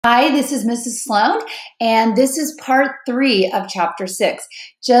Hi, this is Mrs. Sloan, and this is part 3 of chapter 6.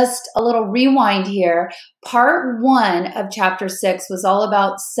 Just a little rewind here. Part 1 of chapter 6 was all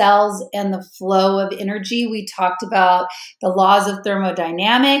about cells and the flow of energy. We talked about the laws of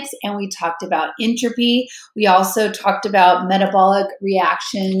thermodynamics, and we talked about entropy. We also talked about metabolic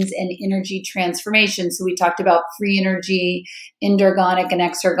reactions and energy transformation. So we talked about free energy, endergonic and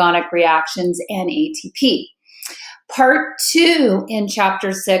exergonic reactions, and ATP. Part 2 in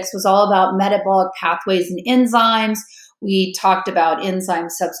chapter 6 was all about metabolic pathways and enzymes. We talked about enzyme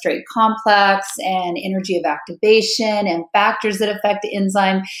substrate complex and energy of activation and factors that affect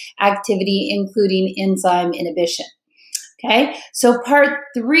enzyme activity, including enzyme inhibition. Okay, so part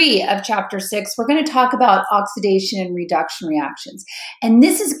 3 of chapter 6, we're going to talk about oxidation and reduction reactions. And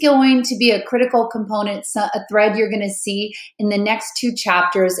this is going to be a critical component, a thread you're going to see in the next 2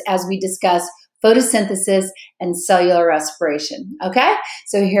 chapters as we discuss photosynthesis and cellular respiration. Okay,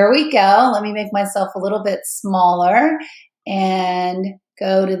 so here we go. Let me make myself a little bit smaller and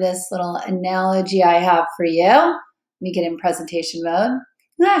go to this little analogy I have for you. Let me get in presentation mode.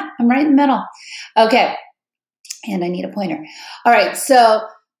 I'm right in the middle. Okay, and I need a pointer. All right, so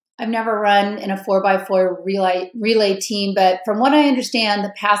I've never run in a 4x4 relay team, but from what I understand,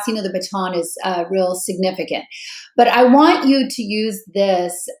 the passing of the baton is real significant. But I want you to use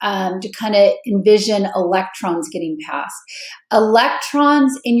this to kind of envision electrons getting passed.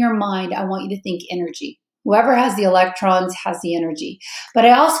 Electrons in your mind, I want you to think energy. Whoever has the electrons has the energy. But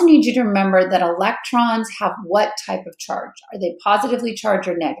I also need you to remember that electrons have what type of charge? Are they positively charged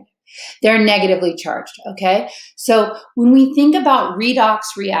or negative? They're negatively charged, okay? So when we think about redox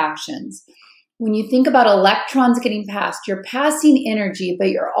reactions, when you think about electrons getting passed, you're passing energy,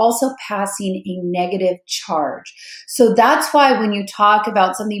 but you're also passing a negative charge. So that's why when you talk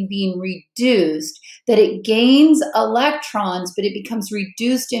about something being reduced, that it gains electrons, but it becomes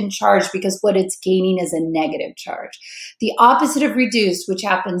reduced in charge because what it's gaining is a negative charge. The opposite of reduced, which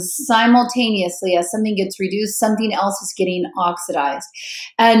happens simultaneously as something gets reduced, something else is getting oxidized.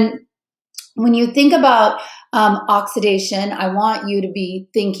 And when you think about oxidation, I want you to be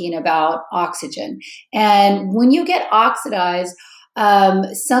thinking about oxygen. And when you get oxidized,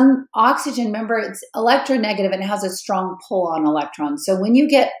 some oxygen, remember, it's electronegative and it has a strong pull on electrons. So when you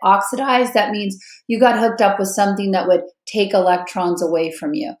get oxidized, that means you got hooked up with something that would take electrons away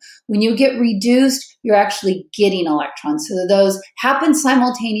from you. When you get reduced, you're actually getting electrons. So those happen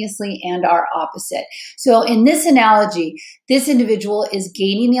simultaneously and are opposite. So in this analogy, this individual is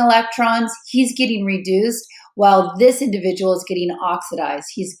gaining the electrons, he's getting reduced, while this individual is getting oxidized.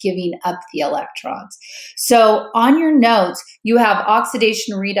 He's giving up the electrons. So on your notes, you have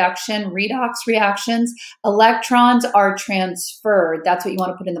oxidation, reduction, redox reactions. Electrons are transferred. That's what you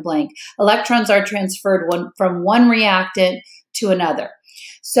want to put in the blank. Electrons are transferred from one reactant to another.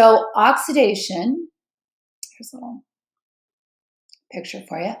 So oxidation, here's a little picture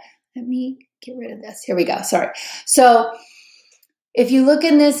for you. Let me get rid of this. Here we go. Sorry. So if you look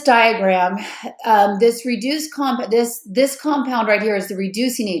in this diagram, this reduced compound, this compound right here is the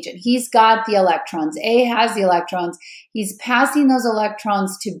reducing agent. He's got the electrons. A has the electrons. He's passing those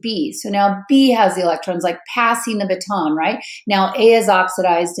electrons to B. So now B has the electrons, like passing the baton, right? Now A is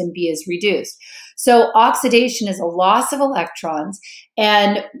oxidized and B is reduced. So oxidation is a loss of electrons.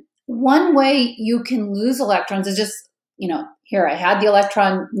 And one way you can lose electrons is just, here I had the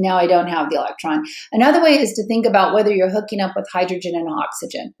electron, now I don't have the electron. Another way is to think about whether you're hooking up with hydrogen and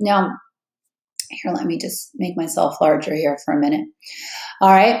oxygen. Now, here, let me just make myself larger here for a minute.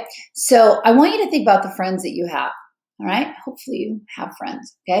 All right, so I want you to think about the friends that you have. All right, hopefully you have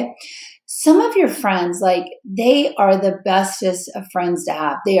friends, okay? Some of your friends, they are the bestest of friends to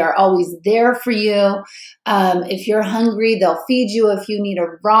have. They are always there for you. If you're hungry, they'll feed you. If you need a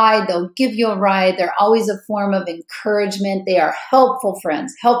ride, they'll give you a ride. They're always a form of encouragement. They are helpful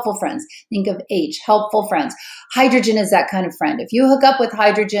friends, helpful friends. Think of H, helpful friends. Hydrogen is that kind of friend. If you hook up with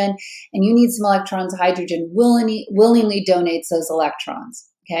hydrogen and you need some electrons, hydrogen willingly donates those electrons.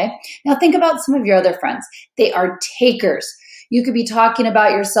 Okay. Now think about some of your other friends. They are takers. You could be talking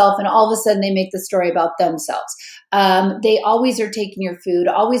about yourself and all of a sudden they make the story about themselves. They always are taking your food,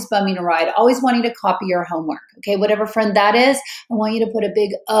 always bumming a ride, always wanting to copy your homework. Okay. Whatever friend that is, I want you to put a big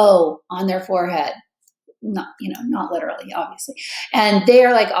O on their forehead. Not literally, obviously. And they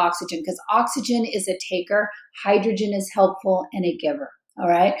are like oxygen because oxygen is a taker. Hydrogen is helpful and a giver. All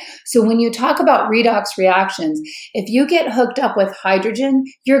right. So when you talk about redox reactions, if you get hooked up with hydrogen,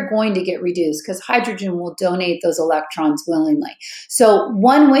 you're going to get reduced because hydrogen will donate those electrons willingly. So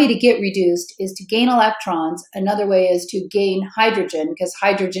one way to get reduced is to gain electrons. Another way is to gain hydrogen because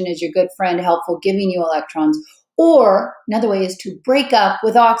hydrogen is your good friend, helpful, giving you electrons. Or another way is to break up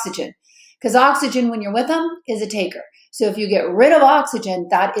with oxygen, because oxygen, when you're with them, is a taker. So if you get rid of oxygen,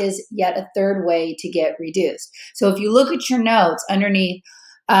 that is yet a third way to get reduced. So if you look at your notes underneath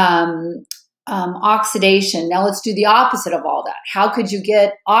oxidation, now let's do the opposite of all that. How could you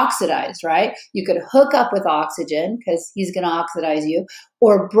get oxidized, right? You could hook up with oxygen because he's going to oxidize you,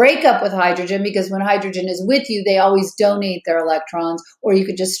 or break up with hydrogen because when hydrogen is with you, they always donate their electrons, or you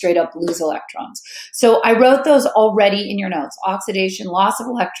could just straight up lose electrons. So I wrote those already in your notes. Oxidation, loss of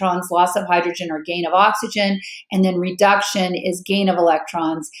electrons, loss of hydrogen or gain of oxygen, and then reduction is gain of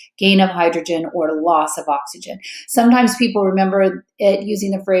electrons, gain of hydrogen, or loss of oxygen. Sometimes people remember it using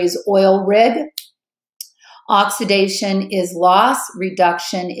the phrase oil rig. Oxidation is loss,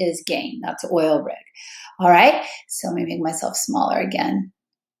 reduction is gain. That's oil rig. All right, so let me make myself smaller again.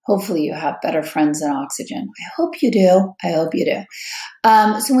 Hopefully you have better friends than oxygen. I hope you do. I hope you do.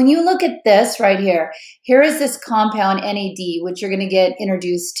 So when you look at this right here, here is this compound NAD, which you're going to get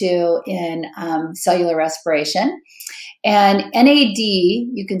introduced to in cellular respiration. And NAD,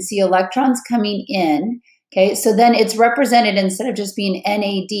 you can see electrons coming in. Okay, so then it's represented instead of just being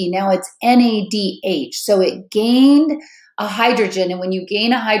NAD, now it's NADH. So it gained a hydrogen, and when you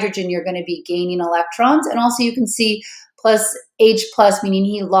gain a hydrogen, you're going to be gaining electrons. And also you can see plus H plus, meaning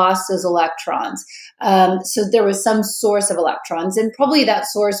he lost those electrons. So there was some source of electrons, and probably that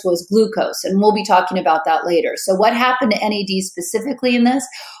source was glucose, and we'll be talking about that later. So what happened to NAD specifically in this?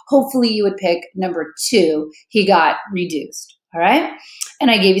 Hopefully you would pick number 2, he got reduced, all right?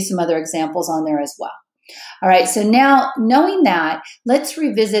 And I gave you some other examples on there as well. All right, so now knowing that, let's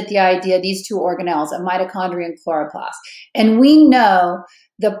revisit the idea of these two organelles, a mitochondria and chloroplast. And we know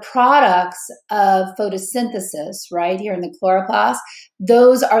the products of photosynthesis, right, here in the chloroplast,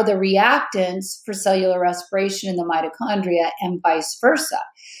 those are the reactants for cellular respiration in the mitochondria and vice versa.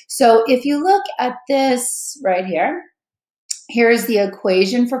 So if you look at this right here, here's the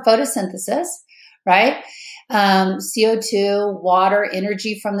equation for photosynthesis, right? CO2, water,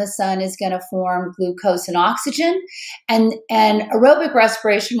 energy from the sun is going to form glucose and oxygen. And aerobic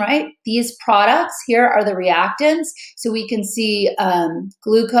respiration, right? These products here are the reactants. So we can see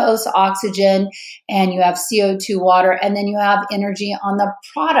glucose, oxygen, and you have CO2, water, and then you have energy on the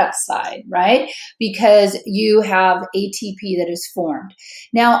product side, right? Because you have ATP that is formed.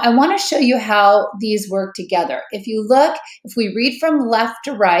 Now, I want to show you how these work together. If you look, if we read from left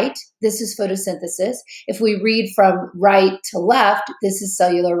to right, this is photosynthesis. If we read from right to left, this is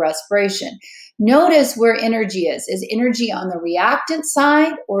cellular respiration. Notice where energy is. Is energy on the reactant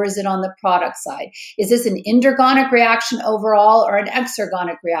side or is it on the product side? Is this an endergonic reaction overall or an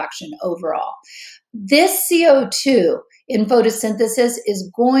exergonic reaction overall? This CO2 in photosynthesis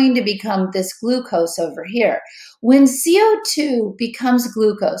is going to become this glucose over here. When CO2 becomes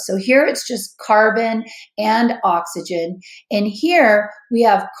glucose, so here it's just carbon and oxygen, and here we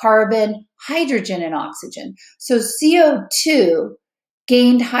have carbon, hydrogen, and oxygen. So CO2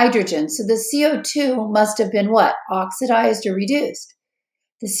 gained hydrogen. So the CO2 must have been what? Oxidized or reduced.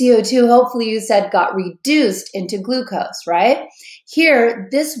 The CO2, hopefully you said, got reduced into glucose, right? Here,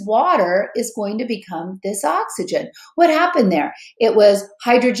 this water is going to become this oxygen. What happened there? It was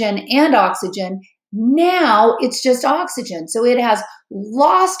hydrogen and oxygen. Now it's just oxygen. So it has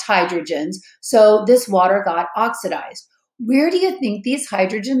lost hydrogens. So this water got oxidized. Where do you think these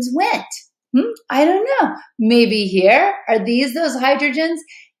hydrogens went? I don't know. Maybe here. Are these those hydrogens?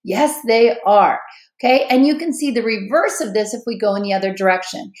 Yes, they are. Okay, and you can see the reverse of this if we go in the other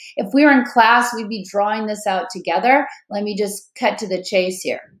direction. If we were in class, we'd be drawing this out together. Let me just cut to the chase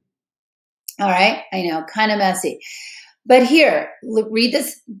here. All right, I know, kind of messy. But here, read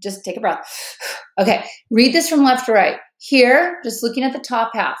this, just take a breath. Okay, read this from left to right. Here, just looking at the top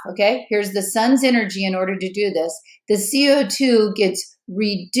half, okay? Here's the sun's energy in order to do this. The CO2 gets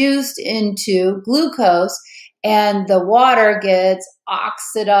reduced into glucose, and the water gets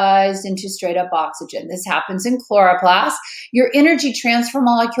oxidized into straight up oxygen. This happens in chloroplasts. Your energy transfer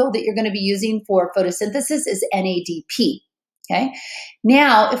molecule that you're going to be using for photosynthesis is NADP. Okay.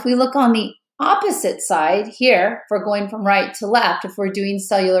 Now, if we look on the opposite side here, if we're going from right to left, if we're doing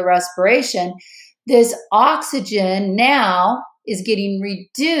cellular respiration, this oxygen now is getting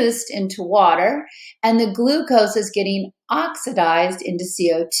reduced into water, and the glucose is getting oxidized into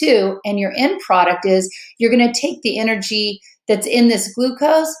CO2, and your end product is you're going to take the energy that's in this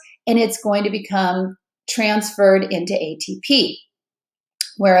glucose and it's going to become transferred into ATP.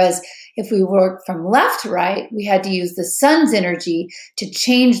 Whereas if we work from left to right, we had to use the sun's energy to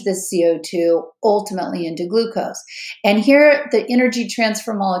change the CO2 ultimately into glucose. And here, the energy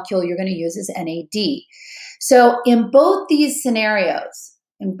transfer molecule you're going to use is NAD. So in both these scenarios,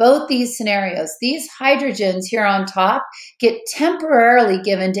 in both these scenarios, these hydrogens here on top get temporarily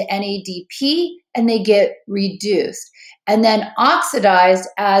given to NADP and they get reduced. And then oxidized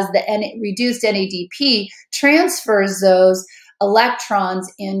as the reduced NADP transfers those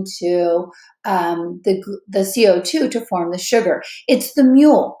electrons into the CO2 to form the sugar. It's the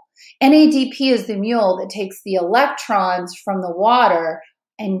mule. NADP is the mule that takes the electrons from the water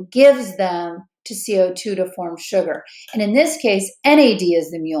and gives them to CO2 to form sugar. And in this case, NAD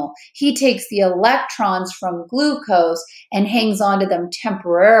is the mule. He takes the electrons from glucose and hangs onto them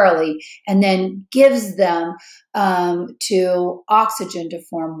temporarily and then gives them to oxygen to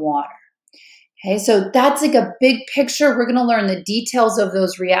form water. Okay, so that's like a big picture. We're going to learn the details of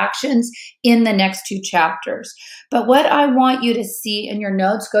those reactions in the next 2 chapters. But what I want you to see in your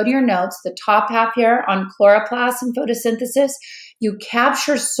notes, go to your notes, the top half here on chloroplasts and photosynthesis, you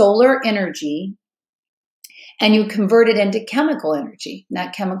capture solar energy and you convert it into chemical energy. And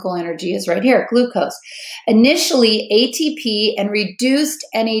that chemical energy is right here, glucose. Initially, ATP and reduced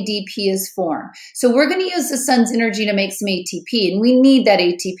NADP is formed. So we're going to use the sun's energy to make some ATP, and we need that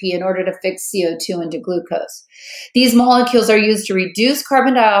ATP in order to fix CO2 into glucose. These molecules are used to reduce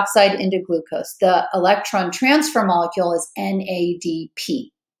carbon dioxide into glucose. The electron transfer molecule is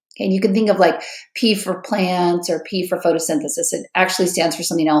NADP. Okay, and you can think of like P for plants or P for photosynthesis. It actually stands for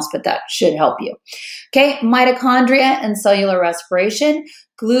something else, but that should help you. Okay, mitochondria and cellular respiration.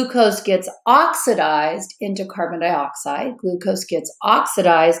 Glucose gets oxidized into carbon dioxide. Glucose gets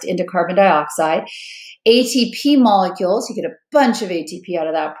oxidized into carbon dioxide. ATP molecules, you get a bunch of ATP out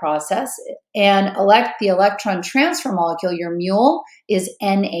of that process. And the electron transfer molecule, your mule, is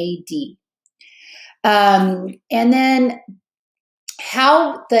NAD. And then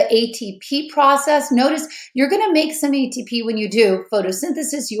how the ATP process, notice you're going to make some ATP when you do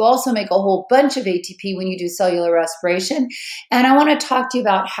photosynthesis. You also make a whole bunch of ATP when you do cellular respiration. And I want to talk to you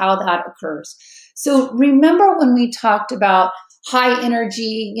about how that occurs. So remember when we talked about high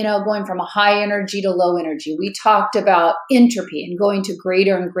energy, going from a high energy to low energy, we talked about entropy and going to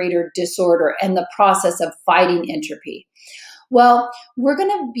greater and greater disorder and the process of fighting entropy. Well, we're going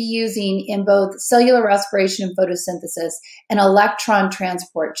to be using in both cellular respiration and photosynthesis an electron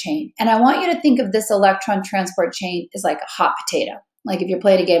transport chain. And I want you to think of this electron transport chain as like a hot potato. Like if you're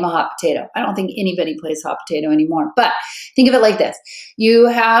playing a game of hot potato. I don't think anybody plays hot potato anymore, but think of it like this. You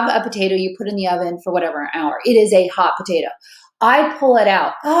have a potato you put in the oven for whatever, an hour. It is a hot potato. I pull it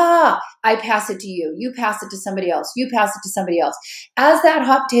out. I pass it to you. You pass it to somebody else. You pass it to somebody else. As that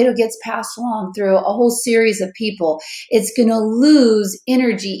hot potato gets passed along through a whole series of people, it's going to lose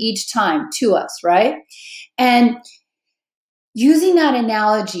energy each time to us, right? And using that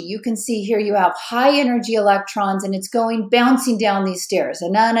analogy, you can see here you have high energy electrons and it's bouncing down these stairs.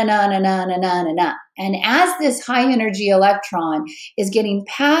 And as this high energy electron is getting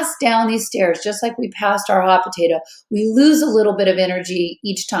passed down these stairs, just like we passed our hot potato, we lose a little bit of energy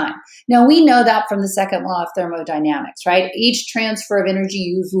each time. Now we know that from the second law of thermodynamics, right? Each transfer of energy,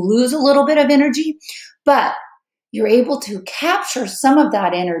 you lose a little bit of energy, but you're able to capture some of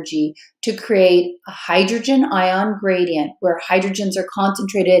that energy to create a hydrogen ion gradient where hydrogens are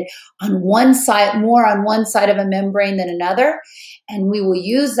concentrated on one side, more on one side of a membrane than another. And we will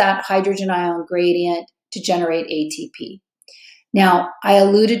use that hydrogen ion gradient to generate ATP. Now, I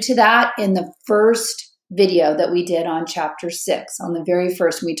alluded to that in the first video that we did on chapter 6, on the very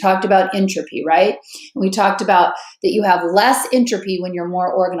first. We talked about entropy, right? And we talked about that you have less entropy when you're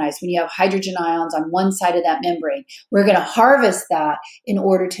more organized, when you have hydrogen ions on one side of that membrane. We're going to harvest that in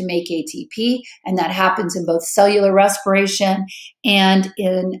order to make ATP, and that happens in both cellular respiration and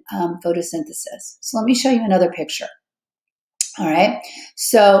in photosynthesis. So let me show you another picture. All right,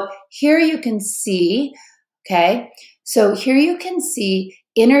 so here you can see,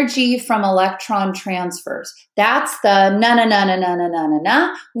 energy from electron transfers. That's the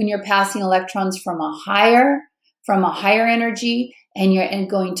when you're passing electrons from a higher energy and you're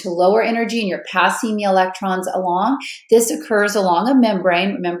going to lower energy and you're passing the electrons along. This occurs along a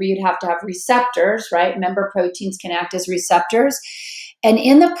membrane. Remember, you'd have to have receptors, right? Remember, proteins can act as receptors. And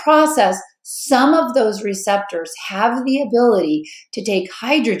in the process, some of those receptors have the ability to take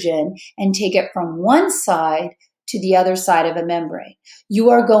hydrogen and take it from one side to the other side of a membrane. You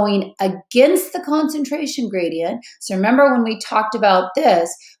are going against the concentration gradient. So remember when we talked about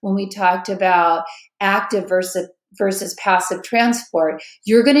this, when we talked about active versus passive transport,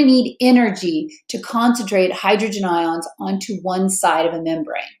 you're going to need energy to concentrate hydrogen ions onto one side of a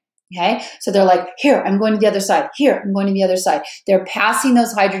membrane. Okay, so they're like, here, I'm going to the other side. Here, I'm going to the other side. They're passing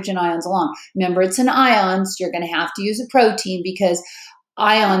those hydrogen ions along. Remember, it's an ion, so you're going to have to use a protein because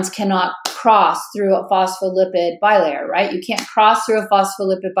ions cannot cross through a phospholipid bilayer, right? You can't cross through a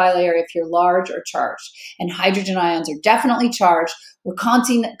phospholipid bilayer if you're large or charged. And hydrogen ions are definitely charged. We're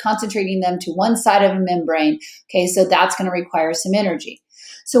concentrating them to one side of a membrane. Okay, so that's going to require some energy.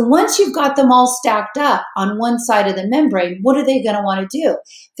 So once you've got them all stacked up on one side of the membrane, what are they going to want to do?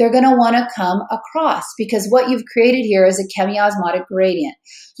 They're going to want to come across, because what you've created here is a chemiosmotic gradient.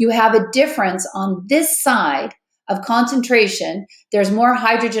 You have a difference on this side of concentration. There's more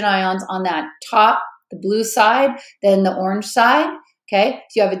hydrogen ions on that top, the blue side, than the orange side. Okay,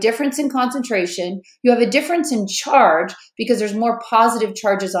 so you have a difference in concentration. You have a difference in charge because there's more positive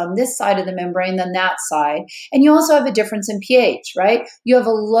charges on this side of the membrane than that side. And you also have a difference in pH, right? You have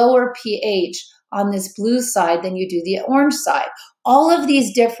a lower pH on this blue side than you do the orange side. All of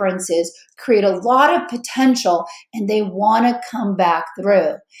these differences create a lot of potential, and they want to come back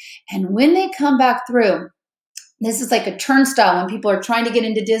through. And when they come back through, this is like a turnstile when people are trying to get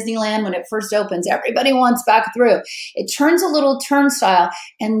into Disneyland when it first opens. Everybody wants back through. It turns a little turnstile,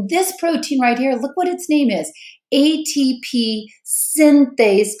 and this protein right here, look what its name is, ATP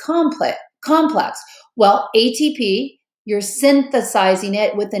synthase complex. Well, ATP, you're synthesizing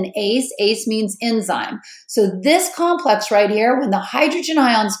it with an ACE. ACE means enzyme. So this complex right here, when the hydrogen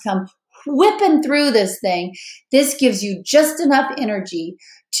ions come whipping through this thing, this gives you just enough energy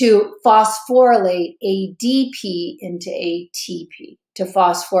to phosphorylate ADP into ATP,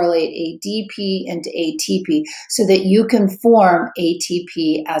 so that you can form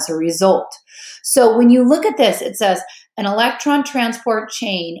ATP as a result. So when you look at this, it says an electron transport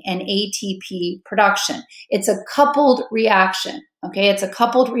chain and ATP production. It's a coupled reaction. Okay, it's a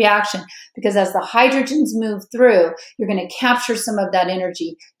coupled reaction because as the hydrogens move through, you're going to capture some of that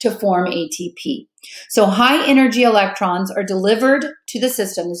energy to form ATP. So high energy electrons are delivered to the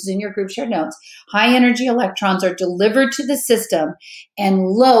system. This is in your group shared notes. High energy electrons are delivered to the system and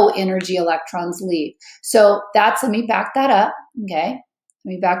low energy electrons leave. So let me back that up. Okay,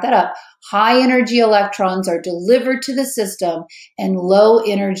 let me back that up. High energy electrons are delivered to the system and low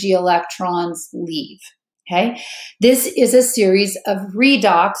energy electrons leave. Okay, this is a series of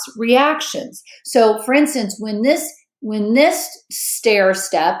redox reactions. So for instance, when this stair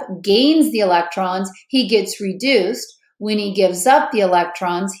step gains the electrons, he gets reduced. When he gives up the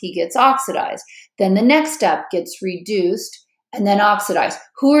electrons, he gets oxidized. Then the next step gets reduced and then oxidized.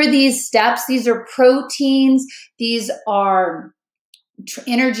 Who are these steps? These are proteins. These are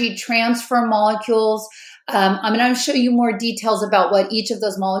energy transfer molecules. I'm going to show you more details about what each of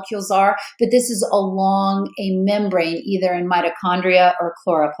those molecules are, but this is along a membrane, either in mitochondria or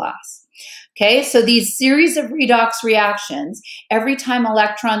chloroplasts. Okay, so these series of redox reactions, every time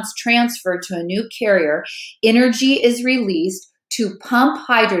electrons transfer to a new carrier, energy is released to pump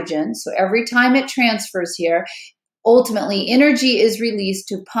hydrogen. So every time it transfers here, ultimately energy is released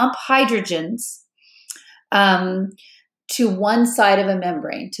to pump hydrogens to one side of a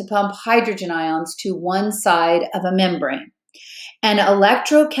membrane, to pump hydrogen ions to one side of a membrane. An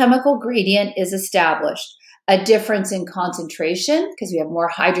electrochemical gradient is established. A difference in concentration, because we have more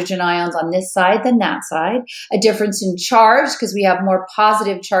hydrogen ions on this side than that side. A difference in charge, because we have more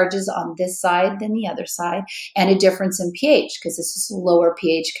positive charges on this side than the other side. And a difference in pH, because this is a lower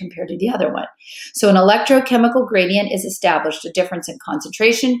pH compared to the other one. So an electrochemical gradient is established, a difference in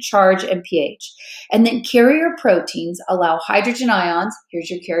concentration, charge, and pH. And then carrier proteins allow hydrogen ions, here's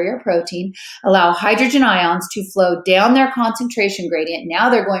your carrier protein, allow hydrogen ions to flow down their concentration gradient. Now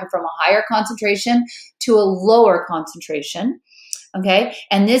they're going from a higher concentration to a lower concentration, okay?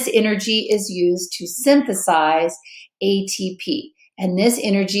 And this energy is used to synthesize ATP. And this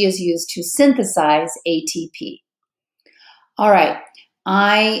energy is used to synthesize ATP. All right,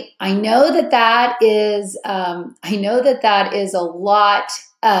 I know that is a lot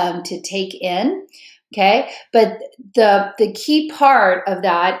to take in, okay? But the key part of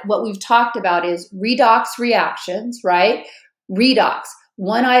that, what we've talked about, is redox reactions, right? Redox.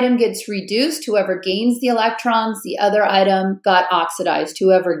 One item gets reduced, whoever gains the electrons, the other item got oxidized,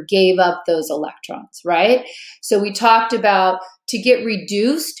 whoever gave up those electrons, right? So we talked about, to get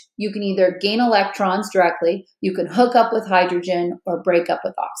reduced, you can either gain electrons directly, you can hook up with hydrogen, or break up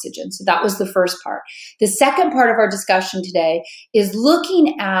with oxygen. So that was the first part. The second part of our discussion today is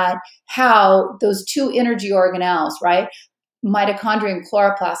looking at how those two energy organelles, right, mitochondria and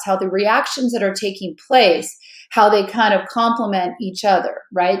chloroplasts, how the reactions that are taking place, how they kind of complement each other,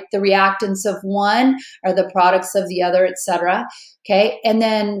 right? The reactants of one are the products of the other, etc. Okay, and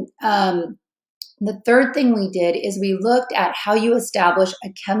then the third thing we did is we looked at how you establish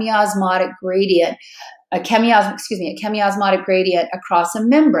a chemiosmotic gradient a chemiosmotic gradient across a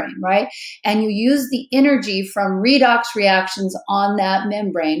membrane, right? And you use the energy from redox reactions on that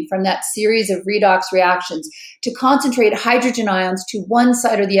membrane, from that series of redox reactions, to concentrate hydrogen ions to one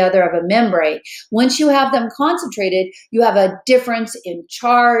side or the other of a membrane. Once you have them concentrated, you have a difference in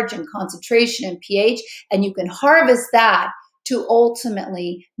charge and concentration and pH, and you can harvest that to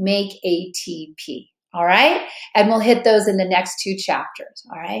ultimately make ATP. All right? And we'll hit those in the next 2 chapters.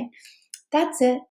 All right? That's it.